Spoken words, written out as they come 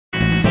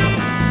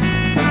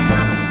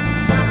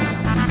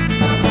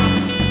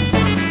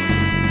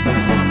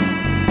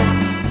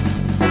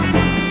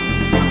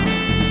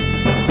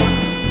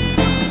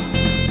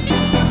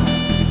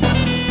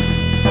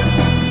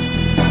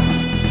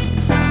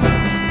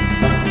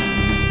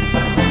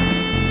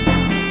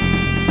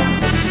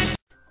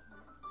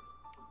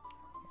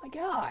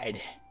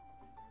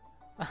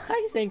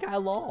think I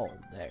lolled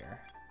there?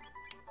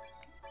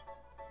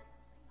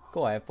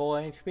 Cool, I have full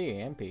HP,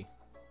 MP.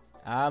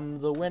 I'm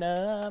the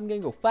winner. I'm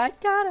gonna go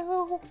fight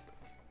Gato.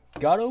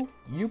 Gato,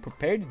 you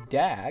prepared to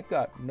die. I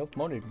got enough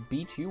money to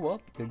beat you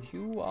up because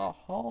you are a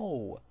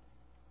hoe.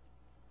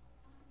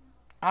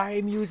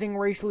 I'm using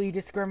racially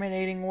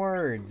discriminating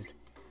words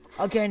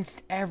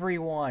against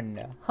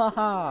everyone.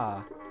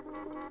 Haha.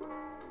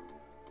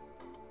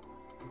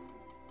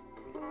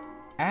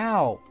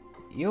 Ow.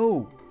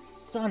 You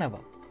son of a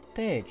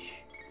bitch.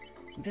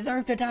 You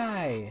deserve to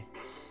die.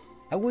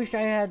 I wish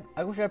I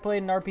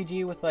played an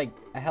RPG with like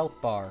a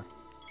health bar.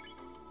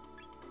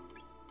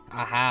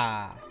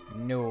 Aha,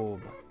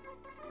 noob.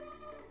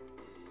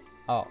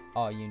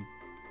 Oh, you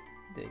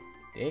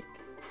dick?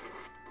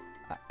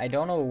 I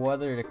don't know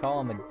whether to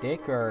call him a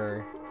dick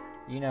or,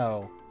 you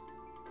know,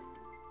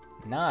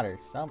 not or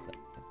something.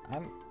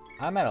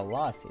 I'm at a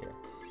loss here.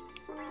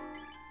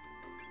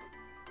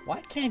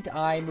 Why can't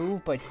I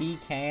move but he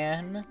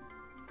can?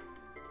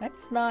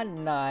 That's not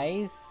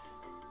nice.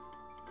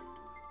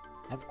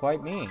 That's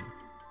quite mean.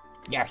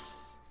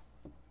 Yes!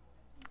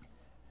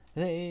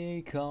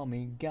 They call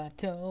me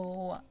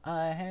Gato.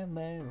 I have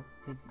met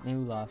you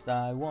lost,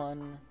 I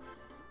won.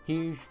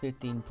 Here's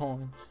 15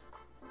 points.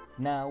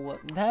 Now what?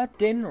 That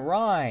didn't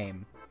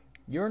rhyme.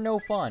 You're no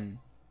fun.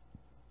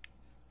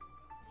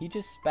 He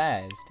just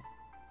spazzed.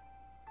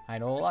 I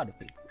know a lot of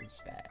people who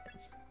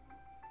spaz.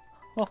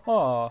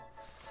 Haha.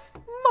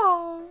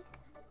 My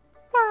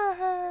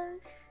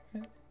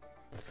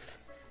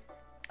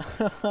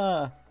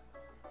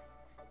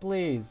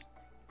Please,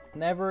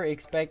 never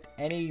expect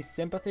any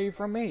sympathy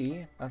from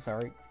me. I'm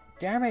sorry.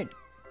 Damn it!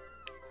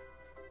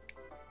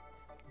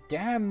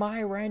 Damn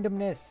my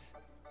randomness!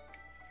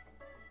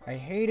 I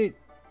hate it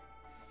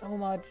so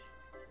much.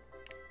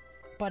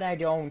 But I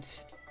don't.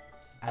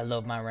 I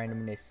love my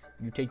randomness.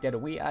 You take that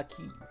away, I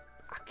kill you.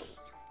 I kill you.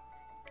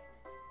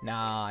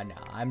 Nah,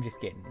 I'm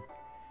just kidding.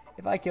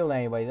 If I killed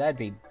anybody, that'd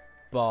be...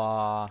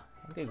 Bah.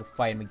 I'm gonna go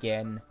fight him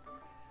again.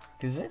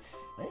 Cause this,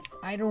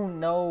 I don't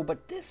know,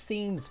 but this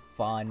seems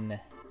fun.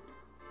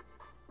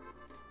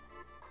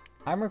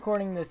 I'm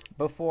recording this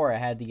before I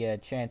had the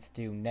chance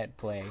to net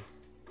play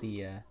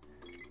the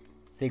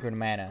Secret of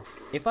Mana.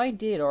 If I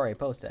did already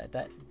post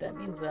that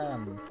means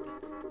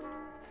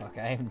fuck,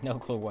 I have no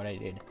clue what I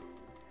did.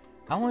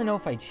 I want to know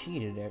if I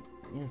cheated. It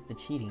is the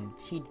cheating,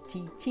 cheat,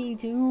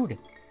 dude.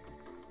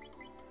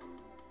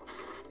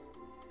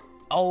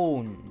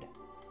 Owned.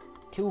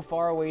 Too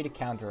far away to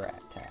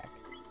counterattack.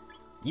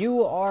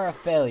 You are a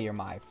failure,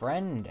 my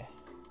friend.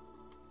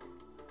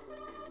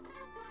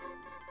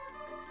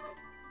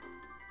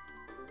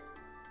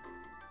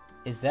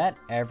 Is that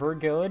ever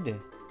good?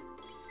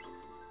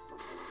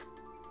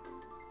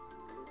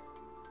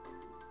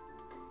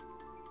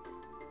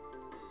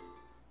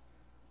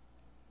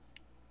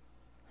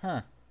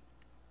 Huh.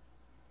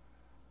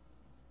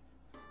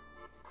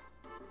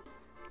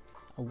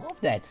 I love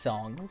that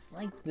song. It's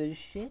like the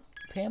shit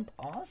pimp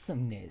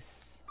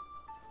awesomeness.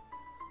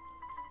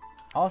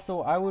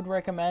 Also, I would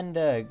recommend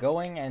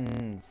going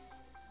and...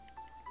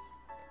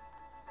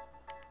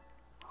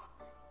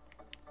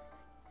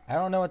 I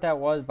don't know what that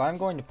was, but I'm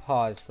going to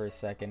pause for a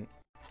second.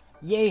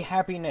 Yay,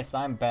 happiness,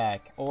 I'm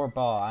back. Or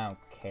ball, I don't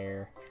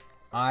care.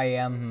 I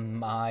am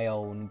my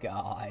own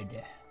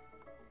god.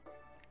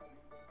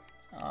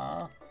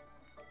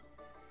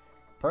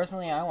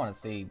 Personally, I want to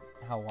see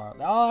how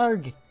wild...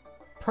 Arg!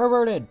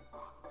 Perverted!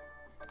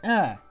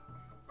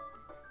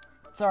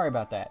 Sorry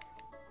about that.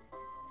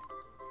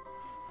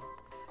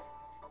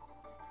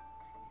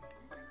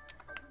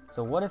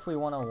 So what if we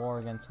won a war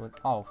against what?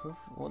 Oh,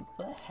 what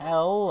the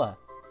hell?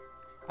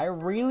 I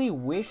really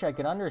wish I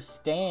could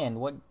understand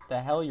what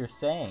the hell you're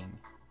saying.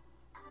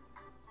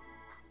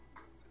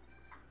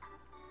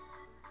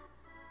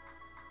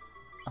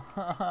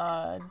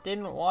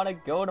 Didn't want to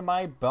go to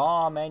my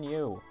bomb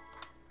menu.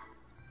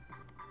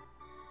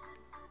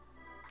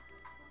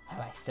 How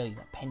do I sell you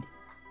the pendant?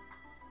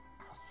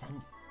 I'll send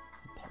you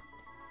the pendant.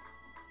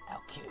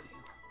 I'll kill you.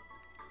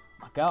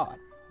 My god,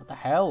 what the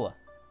hell?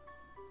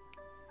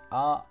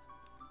 I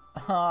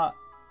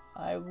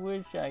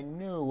wish I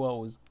knew what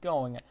was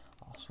going on.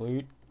 Oh,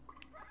 sweet.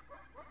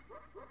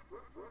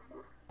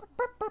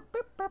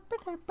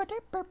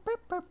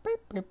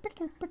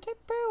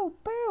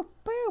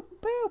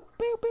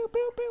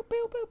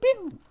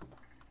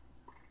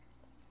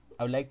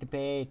 I would like to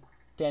pay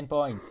 10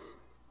 points.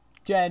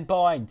 10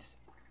 points!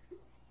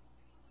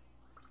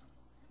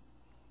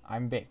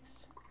 I'm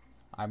Bix.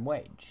 I'm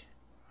Wedge.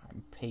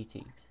 I'm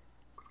Petite.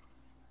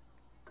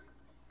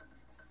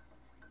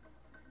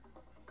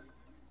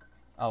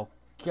 Oh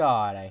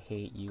god, I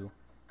hate you.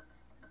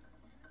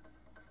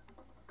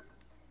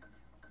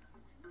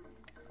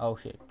 Oh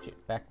shit,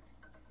 back.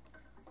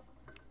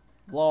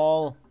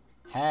 LOL.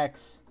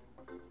 Hacks.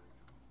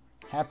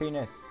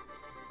 Happiness.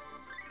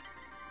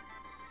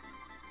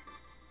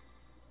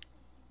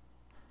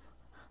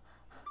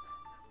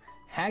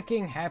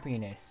 Hacking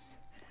happiness.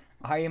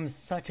 I am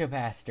such a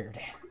bastard.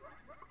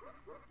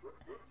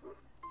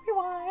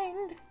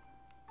 Rewind.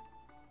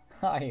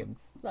 I am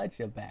such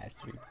a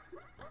bastard.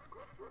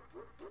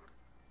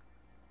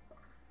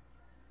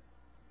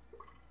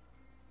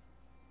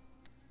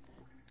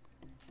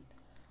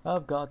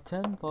 I've got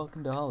 10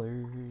 fucking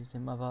dollars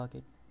in my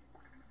pocket.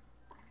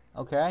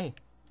 Okay,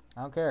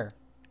 I don't care.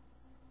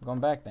 I'm going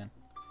back then.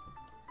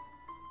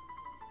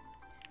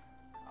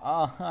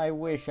 I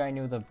wish I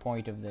knew the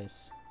point of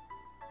this.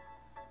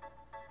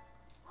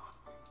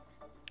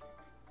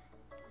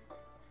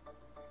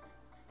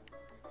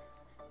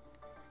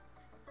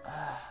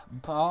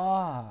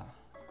 Bah.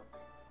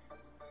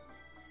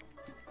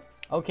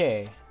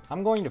 Okay,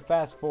 I'm going to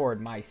fast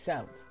forward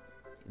myself,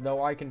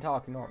 though I can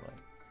talk normally.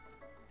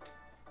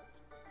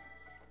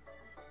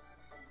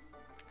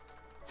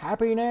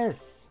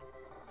 Happiness!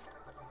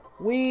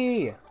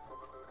 We!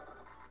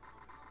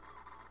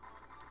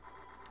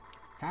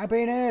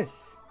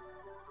 Happiness!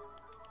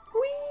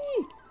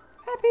 Whee!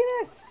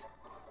 Happiness!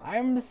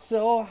 I'm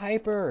so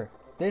hyper.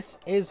 This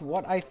is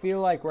what I feel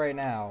like right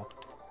now.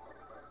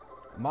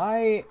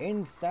 My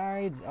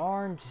insides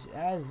aren't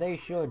as they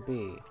should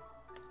be.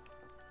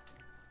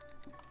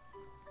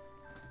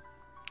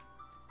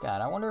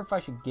 God, I wonder if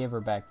I should give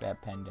her back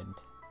that pendant.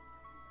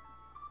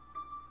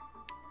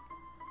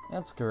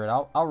 That's screw it.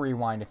 I'll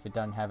rewind if it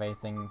doesn't have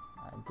anything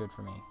good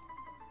for me.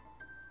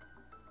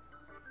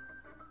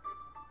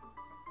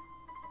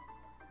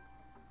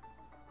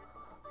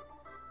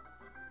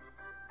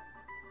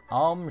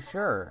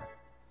 Sure.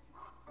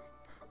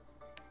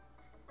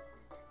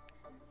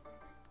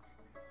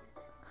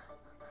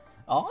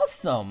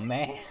 Awesome,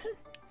 man.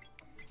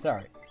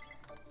 Sorry.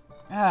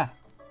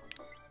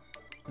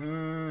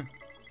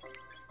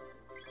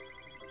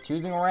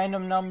 Choosing a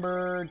random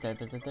number.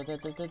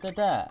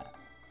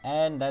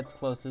 And that's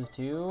closest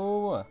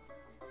to...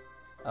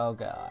 Oh,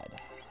 God.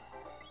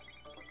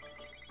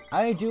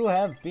 I do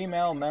have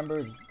female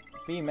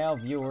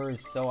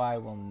viewers, so I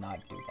will not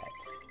do that.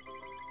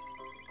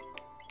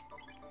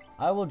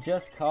 I will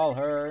just call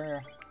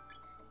her...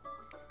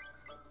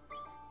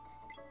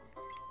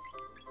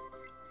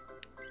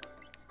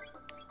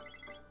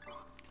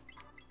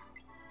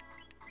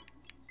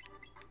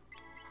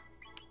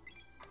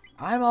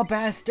 I'm a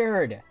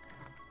bastard!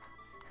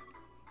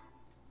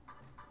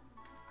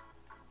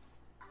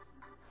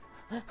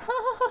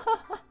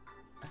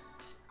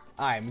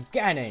 I'm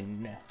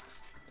Ganon!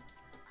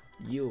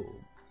 You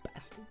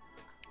bastard.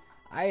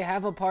 I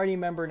have a party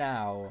member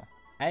now,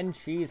 and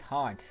she's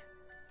hot.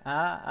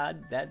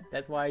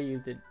 That's why I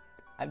used it.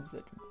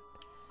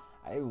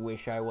 I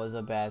wish I was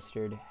a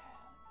bastard.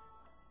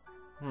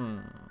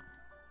 And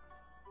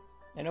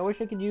I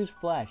wish I could use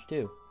Flash,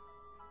 too.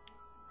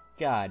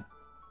 God.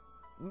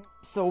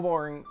 So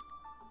boring.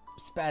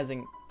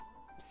 Spazzing.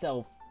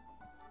 Zord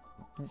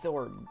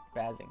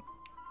spazzing.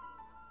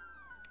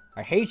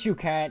 I hate you,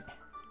 cat.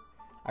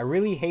 I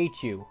really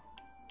hate you.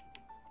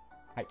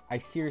 I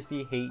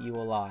seriously hate you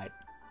a lot.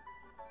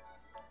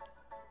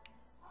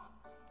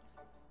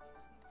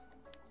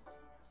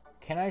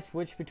 Can I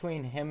switch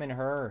between him and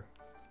her?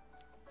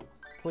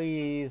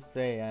 Please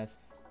say yes.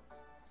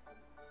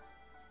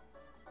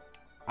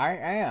 I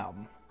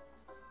am.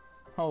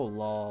 Oh,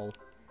 lol.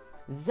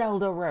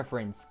 Zelda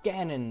reference.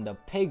 Ganon the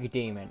pig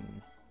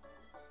demon.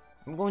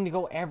 I'm going to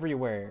go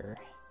everywhere.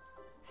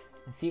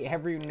 See,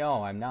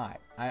 no, I'm not.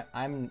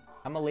 I'm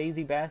a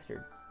lazy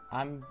bastard.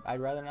 I'd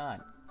rather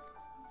not.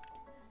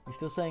 You're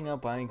still setting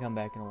up, I ain't come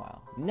back in a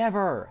while.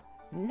 Never!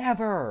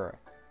 Never!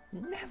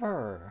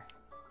 Never!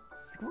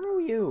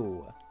 Screw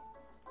you!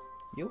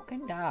 You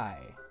can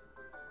die.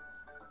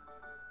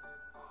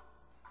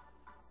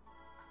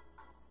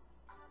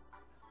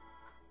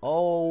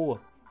 Oh,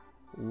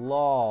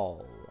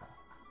 lol.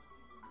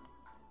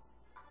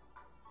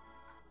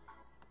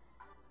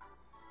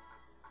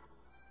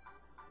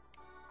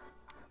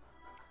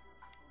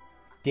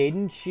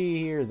 Didn't she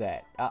hear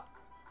that?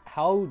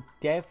 How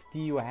deaf do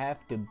you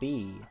have to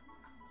be?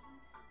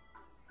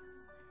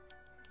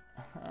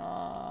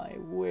 I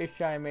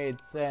wish I made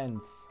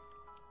sense.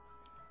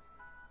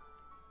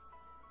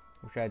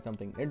 Wish I had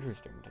something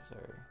interesting to say.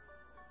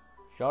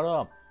 Shut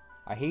up.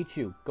 I hate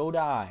you. Go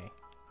die.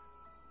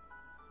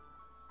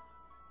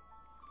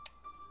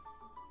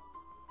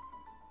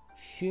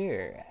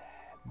 Sure.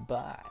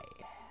 Bye.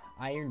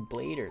 Iron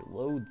Blade or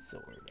Load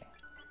Sword?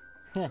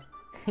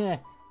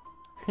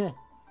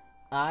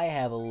 I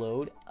have a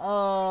load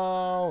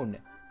own.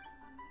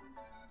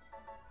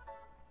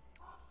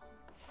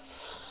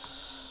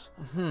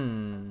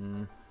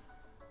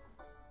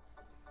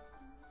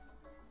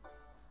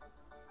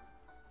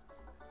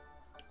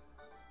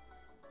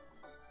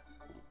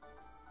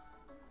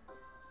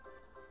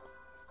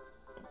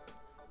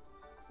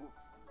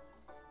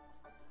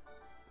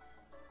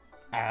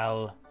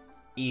 I'll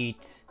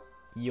eat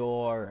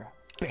your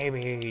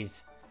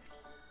babies.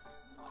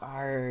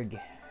 Arg.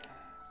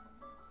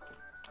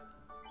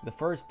 The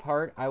first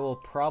part, I will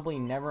probably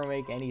never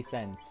make any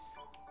sense.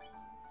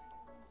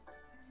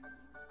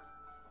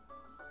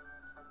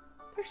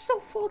 They're so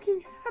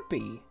fucking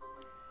happy.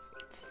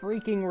 It's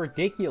freaking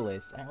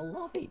ridiculous. And I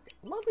love it.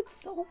 I love it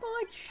so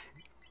much.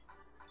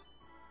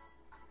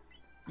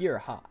 You're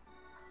hot.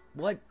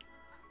 What?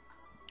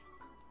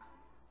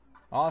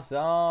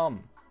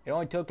 Awesome. It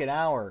only took an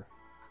hour.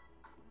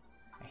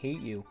 I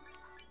hate you.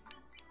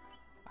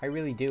 I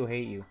really do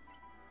hate you.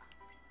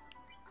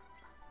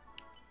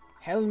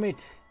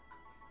 Helmet.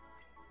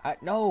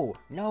 No,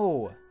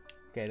 no.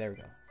 Okay, there we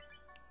go.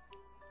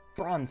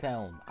 Bronze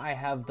helm. I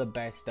have the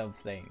best of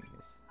things.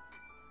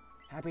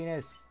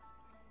 Happiness.